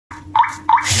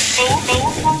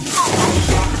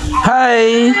嗨，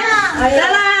来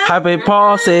啦 ，Happy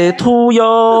birthday to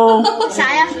you。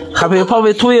啥呀？ Happy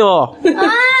birthday to you。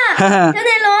小奶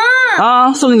龙。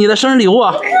啊，送给你的生日礼物。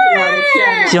我的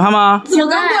天，喜欢吗？我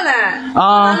刚过来。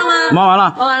啊，忙完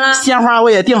了。忙完了。鲜花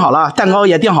我也订好了，蛋糕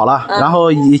也订好了，然后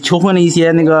求婚的一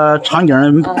些那个场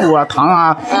景布啊、糖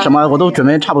啊什么，我都准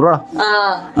备差不多了。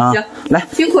行，来，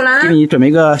辛苦了。给你准备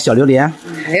一个小榴莲。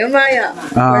哎呀妈呀，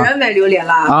果然买榴莲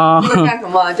了啊！这是干什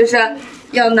么？这是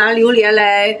要拿榴莲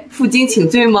来负荆请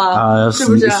罪吗？是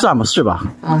不是？算吧，是吧？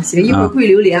啊，行，一会儿跪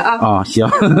榴莲啊。啊，行。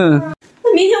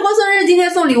那明天过生日，今天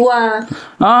送礼物啊？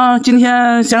啊，今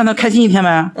天先让他开心一天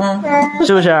呗。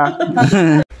是不是？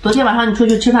昨天晚上你出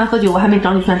去吃饭喝酒，我还没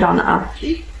找你算账呢啊！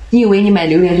你以为你买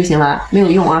榴莲就行了？没有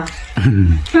用啊！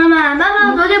妈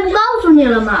妈，昨天不告诉你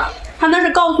了吗？他那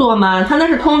是告诉我吗？他那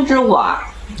是通知我。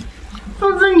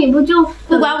通知你不就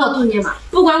不管我同意吗？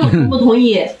不管我同不同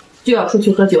意，就要出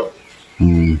去喝酒。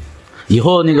以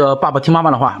后那个爸爸听妈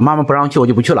妈的话，妈妈不让去我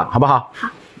就不去了，好不好？好。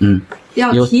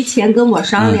要提前跟我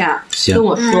商量，跟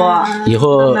我说。以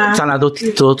后咱俩都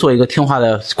做一个听话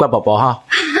的乖宝宝哈。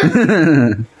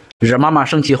惹妈妈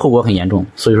生气后果很严重，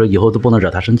所以说以后都不能惹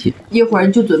她生气。一会儿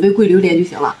你就准备跪榴莲就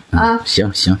行了啊。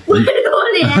行。跪榴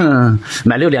莲。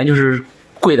买榴莲就是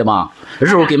跪的嘛，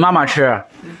肉给妈妈吃，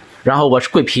然后我是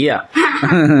跪皮。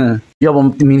要不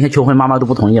明天求婚妈妈都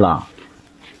不同意了，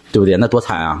对不对？那多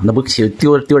惨啊！那不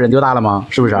丢人丢大了吗？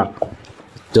是不是？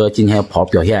这今天要好好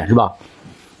表现是吧？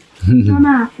妈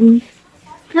妈，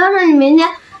要是你明天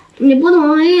你不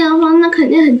同意的话，那肯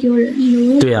定很丢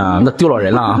人。对呀，那丢老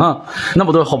人了哈，那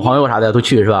么多好朋友啥的都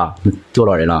去是吧？丢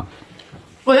老人了。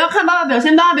我要看爸爸表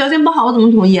现，爸爸表现不好，我怎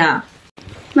么同意啊？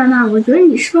妈妈，我觉得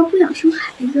你是不是不想生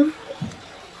孩子？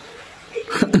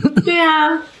对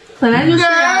呀，本来就是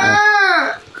啊。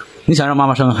你想让妈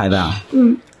妈生个孩子啊？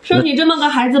生你这么个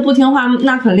孩子不听话，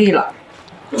那可累了。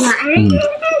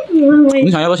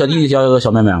你想要个小弟弟，要个小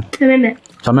妹妹？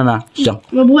小妹妹，行。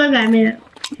我不会改变。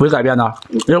不会改变的。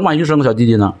那万一生个小弟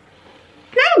弟呢？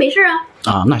那也没事啊。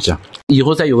啊，那行。以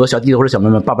后再有个小弟弟或者小妹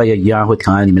妹，爸爸也依然会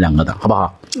疼爱你们两个的，好不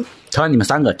好？疼爱你们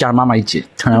三个，加上妈妈一起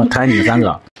疼爱你们三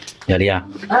个。小丽啊，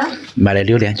买来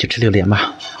榴莲去吃榴莲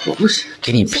吧。我不是。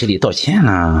给你赔礼道歉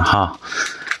呢，哈。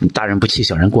你大人不气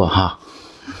小人过哈。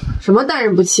什么大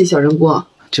人不气小人过？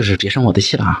就是别生我的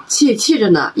气了啊。气着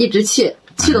呢，一直气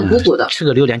得鼓鼓的。吃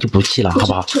个榴莲就不气了，好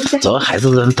不好？走，孩子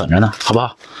等着呢，好不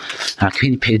好？啊，给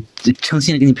你诚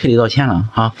心的给你赔礼道歉了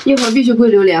啊！一会儿必须跪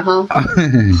榴莲哈。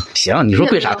行，你说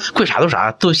跪啥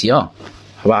都行，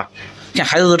好吧？见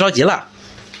孩子都着急了。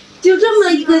就这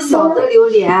么一个小的榴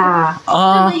莲这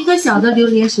么一个小的榴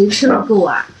莲谁吃得够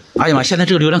啊？哎呀妈，现在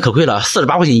这个榴莲可贵了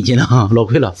，48块钱一斤呢，老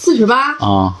贵了。48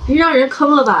啊？你让人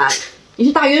坑了吧？你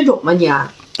是大冤种吗你？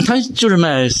他就是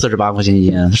卖48块钱一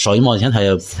斤，少1毛钱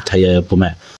他也不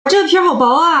卖。这个皮好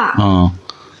薄啊！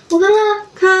我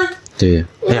看。对。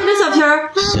看这小皮儿，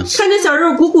看这小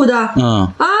肉鼓鼓的。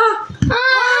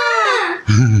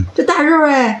这大肉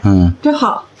哎。真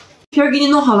好，皮儿给你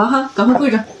弄好了哈，赶快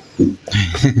跪着。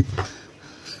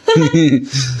还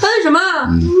有什么？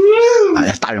哎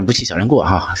呀，大人不气小人过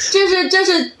哈。这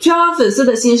是全网粉丝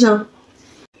的心声。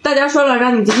大家说了，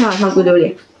让你今天晚上跪榴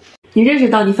莲。你认识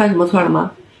到你犯什么错了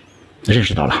吗？认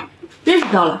识到了。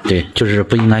对，就是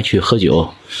不应该去喝酒，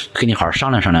跟你好好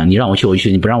商量商量。你让我去我就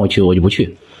去，你不让我去我就不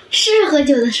去。是喝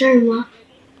酒的事儿吗？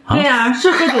对呀，是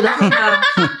喝酒的事儿。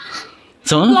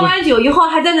怎么喝完酒以后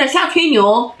还在那瞎吹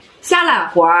牛、瞎揽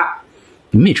活儿？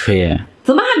没吹。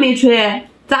怎么还没吹？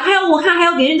咋还要？我看还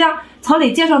要给人家曹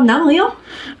磊介绍男朋友？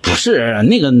不是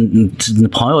那个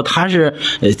朋友，他是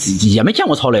也没见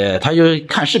过曹磊，他就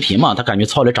看视频嘛，他感觉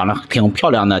曹磊长得挺漂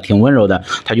亮的，挺温柔的，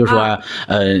他就说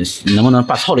能不能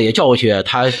把曹磊也叫过去？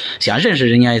他想认识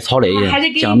人家曹磊，还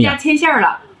得给人家牵线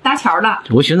了，搭桥了。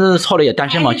我寻思曹磊也单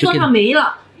身嘛，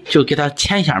就给他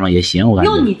牵一下嘛也行，我感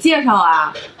觉。用你介绍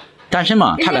啊？单身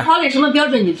嘛，人家曹磊什么标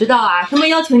准你知道啊？什么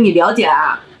要求你了解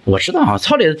啊？我知道啊，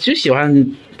曹磊就喜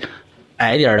欢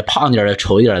矮一点的、胖一点的、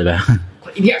丑一点的呗。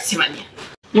滚一边去吧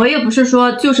你！我也不是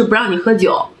说就是不让你喝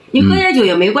酒，你喝点酒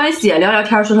也没关系，聊聊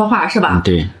天说说话是吧？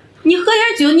对。你喝点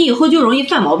酒，你以后就容易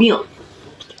犯毛病。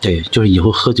对，就是以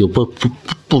后喝酒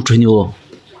不吹牛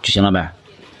就行了呗。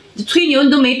吹牛你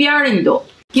都没边了，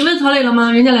你问曹磊了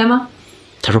吗？人家来吗？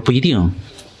他说不一定。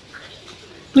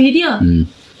不一定。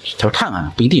他说看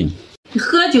看不一定。你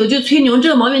喝酒就吹牛，这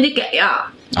个毛病得改呀。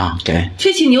啊，改。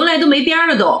吹起牛来都没边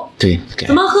了都。对，改。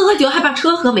怎么喝酒还把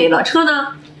车喝没了？车呢？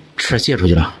车借出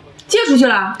去了。借出去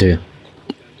了？对。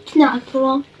去哪去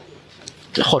了？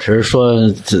这浩晨说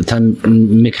他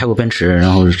没开过奔驰，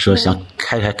然后说想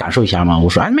开感受一下嘛。我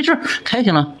说没事，开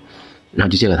行了，然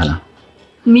后就借给他了。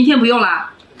你明天不用了。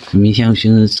明天我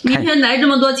寻思明天来这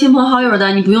么多亲朋好友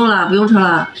的，你不用了，不用车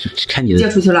了，看你的。借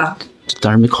出去了。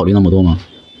当时没考虑那么多吗？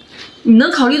你能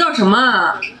考虑到什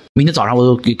么？明天早上我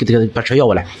都给他把车要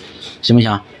过来，行不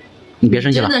行？你别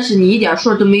生气了。真的是你一点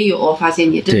数都没有，我发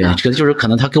现你真的。对，这个就是可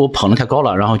能他给我捧得太高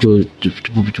了，然后就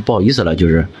不好意思了，就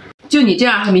是。就你这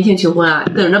样还明天求婚啊？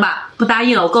你等着吧，不答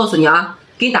应了，我告诉你啊，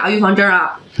给你打个预防针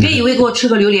啊，别以为给我吃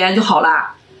个榴莲就好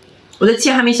了，我的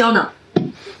气还没消呢。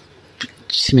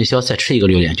气没消，再吃一个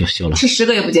榴莲就消了。吃10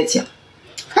个也不解气。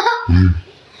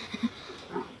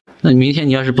那明天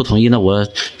你要是不同意，那我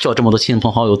叫这么多亲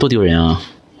朋好友多丢人啊！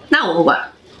那我不管，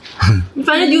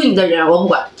反正丢你的人我不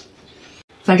管，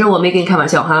反正我没跟你开玩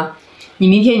笑哈。你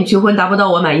明天你求婚达不到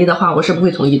我满意的话，我是不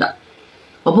会同意的。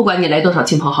我不管你来多少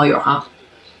亲朋好友哈，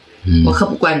我可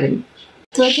不惯着你。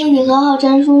昨天你和浩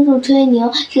山叔叔吹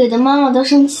牛，惹得妈妈都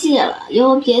生气了，以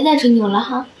后别再吹牛了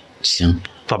哈。行，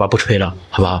爸爸不吹了，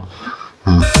好不好？